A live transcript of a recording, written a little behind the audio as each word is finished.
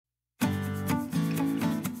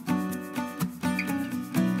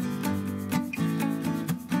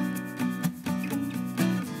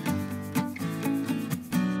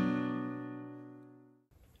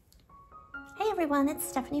everyone, it's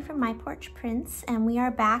Stephanie from My Porch Prints, and we are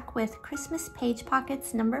back with Christmas Page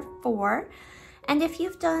Pockets number 4. And if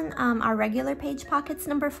you've done our regular Page Pockets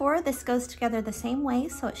number 4, this goes together the same way,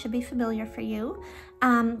 so it should be familiar for you.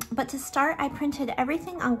 But to start, I printed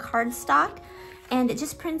everything on cardstock, and it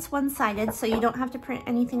just prints one-sided, so you don't have to print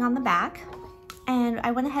anything on the back. And I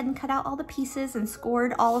went ahead and cut out all the pieces and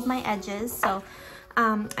scored all of my edges. So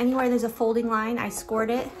anywhere there's a folding line, I scored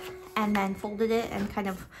it and then folded it and kind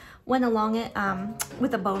of went along it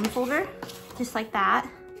with a bone folder, just like that.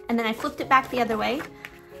 And then I flipped it back the other way,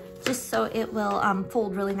 just so it will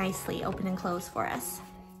fold really nicely, open and close for us.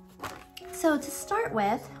 So to start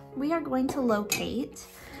with, we are going to locate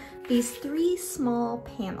these 3 small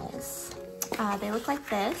panels. They look like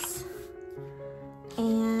this.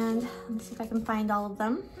 And let me see if I can find all of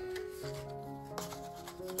them.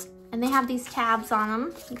 And they have these tabs on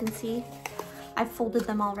them. You can see I've folded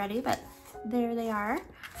them already, but there they are.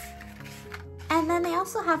 And then they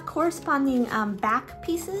also have corresponding back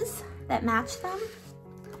pieces that match them.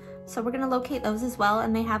 So we're gonna locate those as well.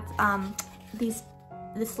 And they have this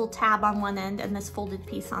little tab on one end and this folded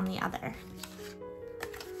piece on the other.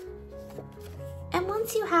 And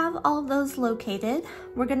once you have all of those located,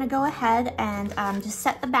 we're gonna go ahead and just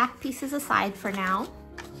set the back pieces aside for now.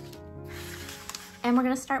 And we're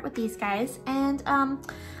gonna start with these guys. And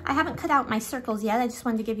I haven't cut out my circles yet. I just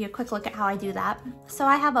wanted to give you a quick look at how I do that. So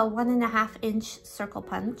I have a 1.5 inch circle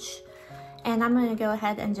punch, and I'm gonna go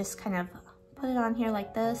ahead and just kind of put it on here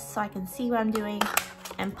like this so I can see what I'm doing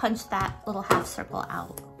and punch that little half circle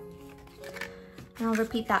out. And I'll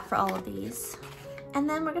repeat that for all of these. And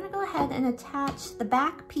then we're gonna go ahead and attach the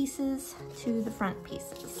back pieces to the front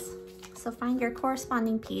pieces. So find your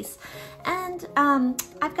corresponding piece. And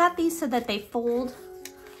I've got these so that they fold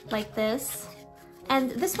like this.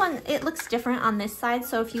 And this one, it looks different on this side.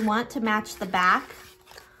 So if you want to match the back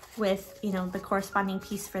with, you know, the corresponding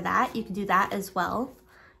piece for that, you can do that as well.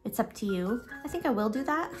 It's up to you. I think I will do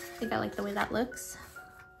that. I think I like the way that looks.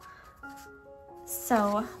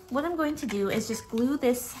 So what I'm going to do is just glue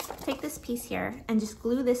this, take this piece here and just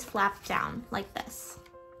glue this flap down like this.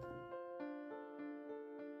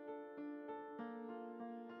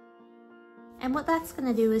 And what that's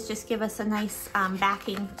gonna do is just give us a nice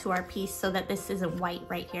backing to our piece so that this isn't white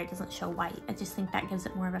right here. It doesn't show white. I just think that gives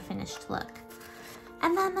it more of a finished look.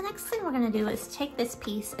 And then the next thing we're gonna do is take this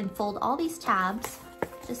piece and fold all these tabs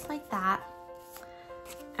just like that.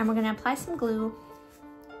 And we're gonna apply some glue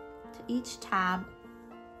to each tab.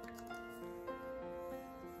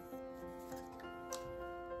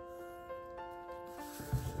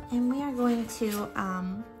 And we are going to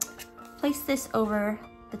place this over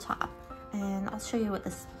the top. And I'll show you what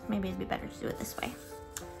this, maybe it'd be better to do it this way.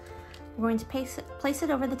 We're going to place it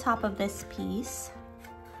over the top of this piece.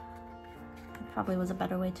 That probably was a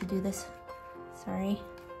better way to do this. Sorry.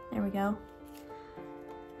 There we go.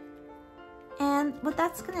 And what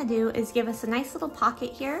that's gonna do is give us a nice little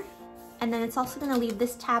pocket here. And then it's also gonna leave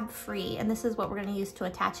this tab free. And this is what we're gonna use to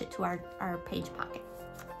attach it to our page pocket.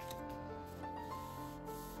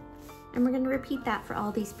 And we're gonna repeat that for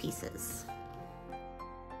all these pieces.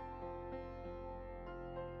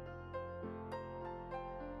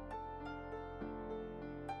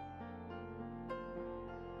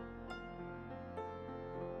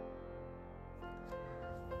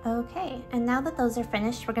 Okay, and now that those are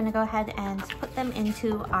finished, we're gonna go ahead and put them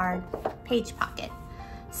into our page pocket.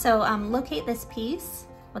 So locate this piece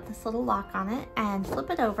with this little lock on it and flip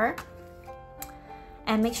it over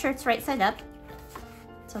and make sure it's right side up.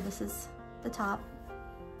 So this is the top,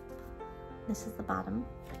 this is the bottom.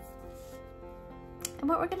 And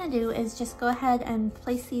what we're gonna do is just go ahead and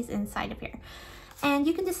place these inside of here. And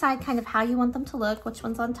you can decide kind of how you want them to look, which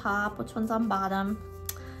one's on top, which one's on bottom.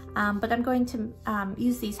 But I'm going to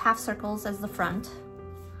use these half circles as the front.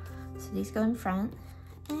 So these go in front.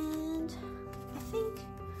 And I think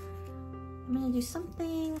I'm gonna do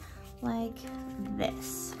something like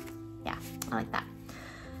this. Yeah, I like that.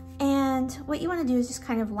 And what you wanna do is just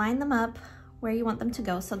kind of line them up where you want them to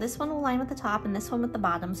go. So this one will line with the top and this one with the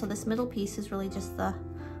bottom. So this middle piece is really just the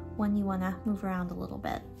one you wanna move around a little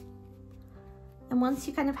bit. And once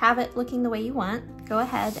you kind of have it looking the way you want, go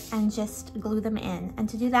ahead and just glue them in. And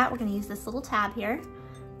to do that, we're gonna use this little tab here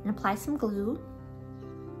and apply some glue.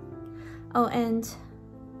 Oh, and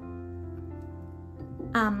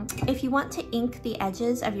if you want to ink the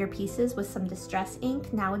edges of your pieces with some distress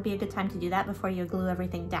ink, now would be a good time to do that before you glue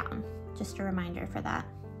everything down. Just a reminder for that.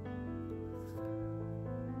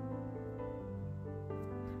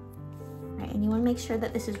 All right, and you wanna make sure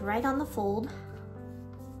that this is right on the fold.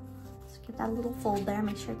 Give that a little fold there,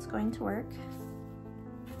 make sure it's going to work.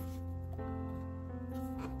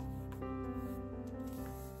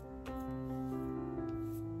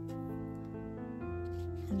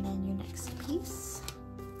 next piece.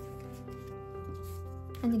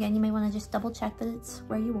 And again, you may want to just double check that it's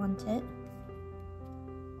where you want it.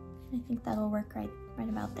 I think that'll work right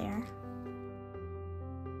about there.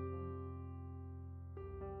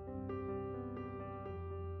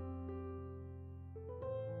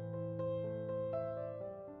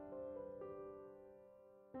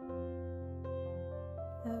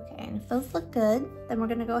 Okay, and if those look good, then we're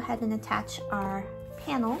gonna go ahead and attach our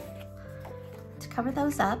panel to cover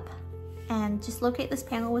those up. And just locate this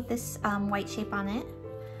panel with this white shape on it.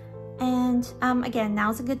 And again,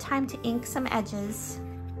 now's a good time to ink some edges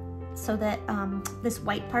so that this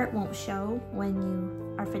white part won't show when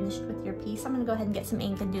you are finished with your piece. I'm gonna go ahead and get some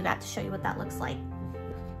ink and do that to show you what that looks like.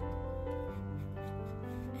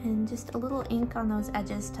 And just a little ink on those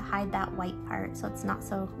edges to hide that white part so it's not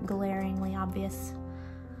so glaringly obvious.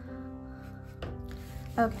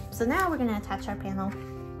 Okay, so now we're gonna attach our panel.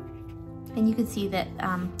 And you can see that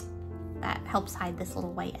that helps hide this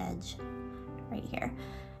little white edge right here.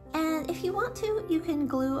 And if you want to, you can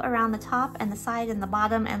glue around the top and the side and the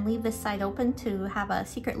bottom and leave this side open to have a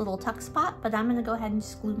secret little tuck spot, but I'm gonna go ahead and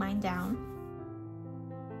just glue mine down.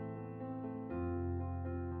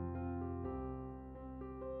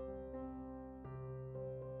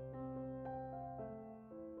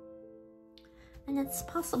 And it's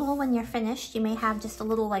possible when you're finished, you may have just a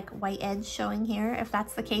little like white edge showing here. If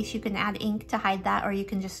that's the case, you can add ink to hide that, or you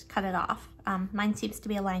can just cut it off. Mine seems to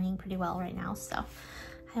be aligning pretty well right now, so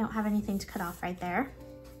I don't have anything to cut off right there.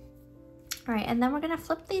 All right, and then we're gonna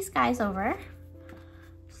flip these guys over,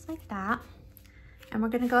 just like that. And we're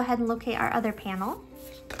gonna go ahead and locate our other panel.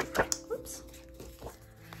 Oops.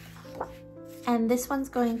 And this one's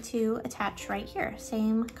going to attach right here,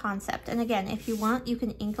 same concept. And again, if you want, you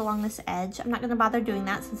can ink along this edge. I'm not gonna bother doing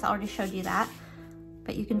that since I already showed you that,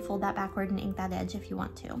 but you can fold that backward and ink that edge if you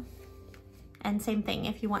want to. And same thing,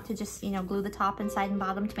 if you want to just, you know, glue the top and side and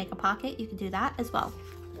bottom to make a pocket, you can do that as well.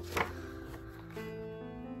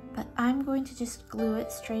 But I'm going to just glue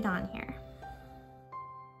it straight on here.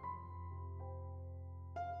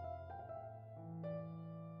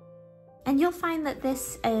 And you'll find that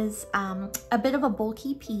this is a bit of a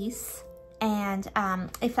bulky piece, and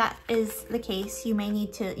if that is the case, you may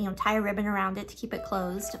need to, you know, tie a ribbon around it to keep it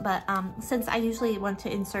closed. But since I usually want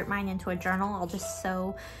to insert mine into a journal, I'll just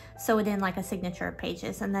sew it in like a signature of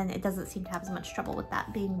pages, and then it doesn't seem to have as much trouble with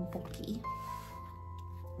that being bulky.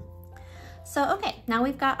 So okay, now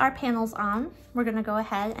we've got our panels on, we're gonna go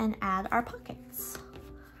ahead and add our pockets.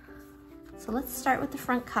 So let's start with the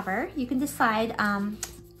front cover. You can decide,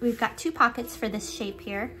 we've got 2 pockets for this shape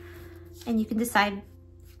here, and you can decide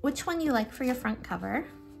which one you like for your front cover.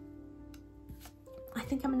 I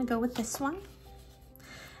think I'm gonna go with this one.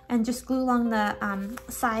 And just glue along the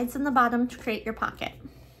sides and the bottom to create your pocket.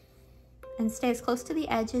 And stay as close to the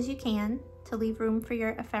edge as you can to leave room for your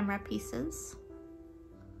ephemera pieces.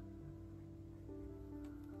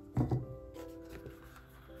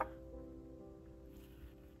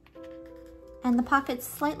 And the pocket's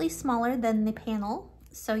slightly smaller than the panel,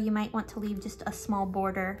 so you might want to leave just a small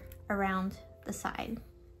border around the side.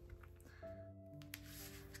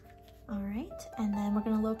 All right, and then we're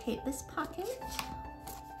gonna locate this pocket.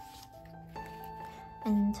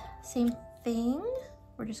 And same thing,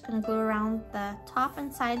 we're just gonna glue around the top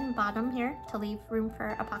and side and bottom here to leave room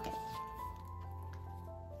for a pocket.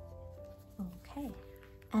 Okay,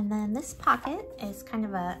 and then this pocket is kind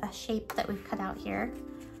of a shape that we've cut out here.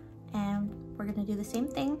 And we're gonna do the same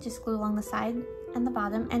thing, just glue along the side and the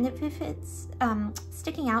bottom. And if it's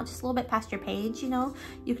sticking out just a little bit past your page, you know,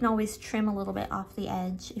 you can always trim a little bit off the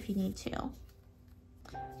edge if you need to.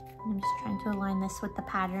 And I'm just trying to align this with the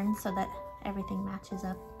pattern so that everything matches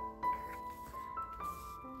up.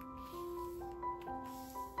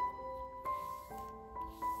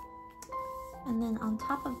 And then on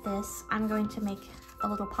top of this, I'm going to make a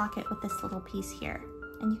little pocket with this little piece here.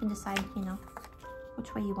 And you can decide, you know,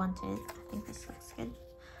 which way you want it. I think this looks good.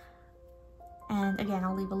 And again,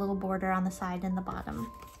 I'll leave a little border on the side and the bottom.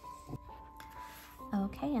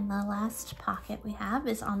 Okay, and the last pocket we have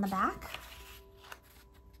is on the back.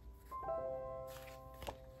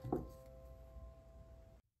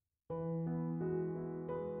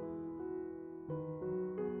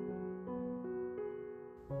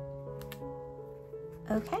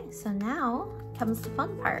 Okay, so now comes the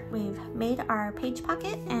fun part. We've made our page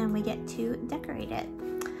pocket and we get to decorate it.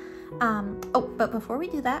 Oh, but before we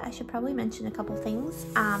do that, I should probably mention a couple things.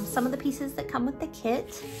 Some of the pieces that come with the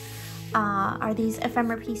kit are these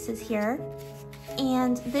ephemera pieces here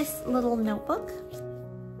and this little notebook.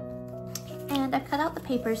 And I've cut out the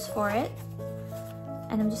papers for it,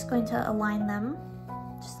 and I'm just going to align them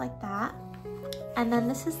just like that. And then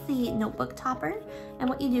this is the notebook topper. And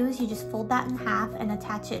what you do is you just fold that in half and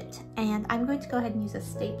attach it. And I'm going to go ahead and use a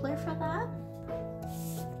stapler for that.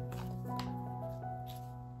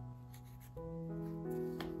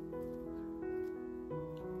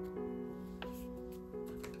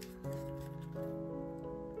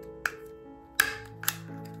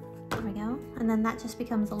 There we go. And then that just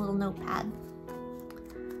becomes a little notepad.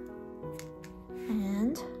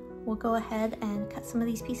 And we'll go ahead and cut some of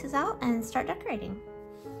these pieces out and start decorating.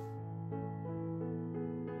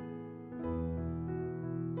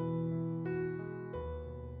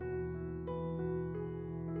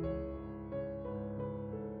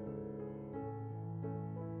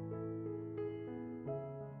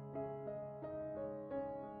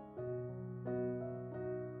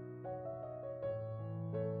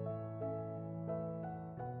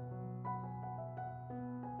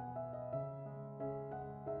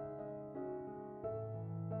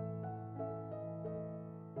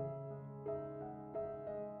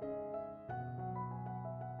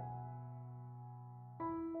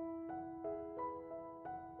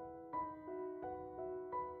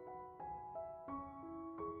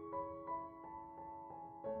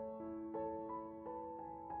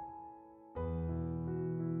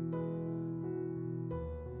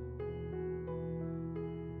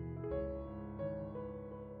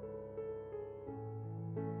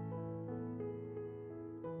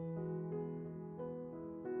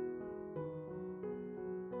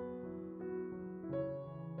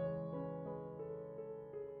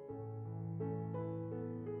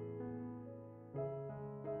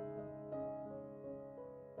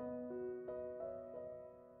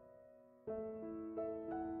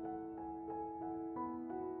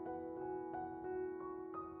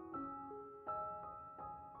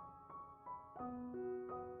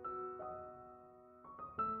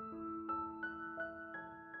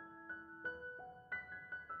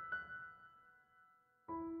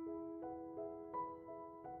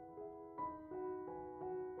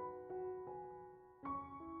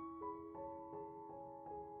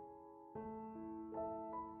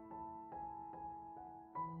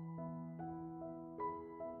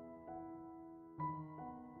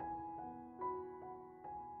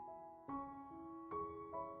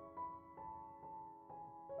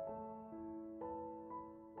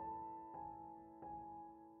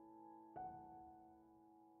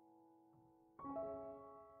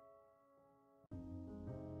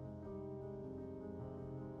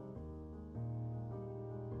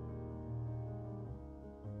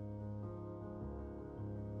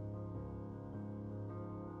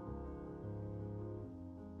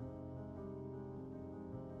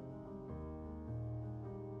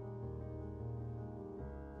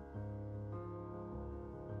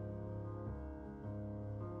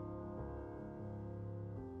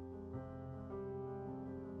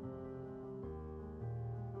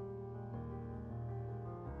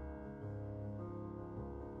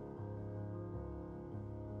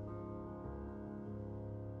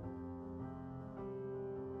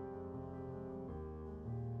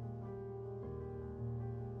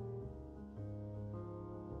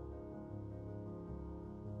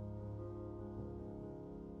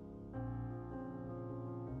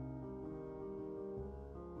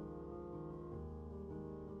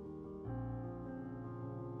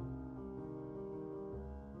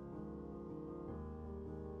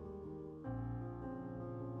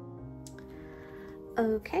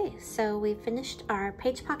 Okay, so we finished our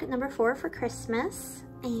page pocket number 4 for Christmas,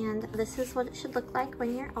 and this is what it should look like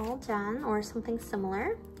when you're all done, or something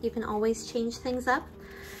similar. You can always change things up.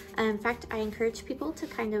 In fact, I encourage people to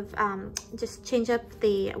kind of just change up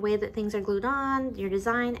the way that things are glued on, your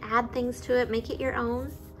design, add things to it, make it your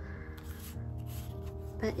own.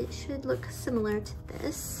 But it should look similar to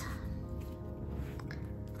this.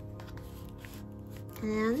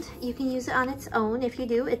 And you can use it on its own. If you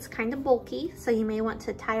do, it's kind of bulky, so you may want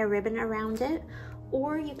to tie a ribbon around it,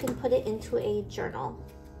 or you can put it into a journal.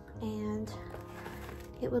 And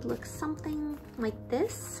it would look something like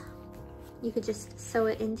this. You could just sew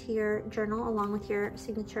it into your journal along with your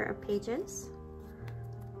signature of pages.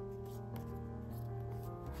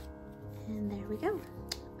 And there we go.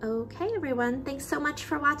 Okay, everyone, thanks so much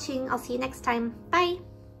for watching. I'll see you next time. Bye.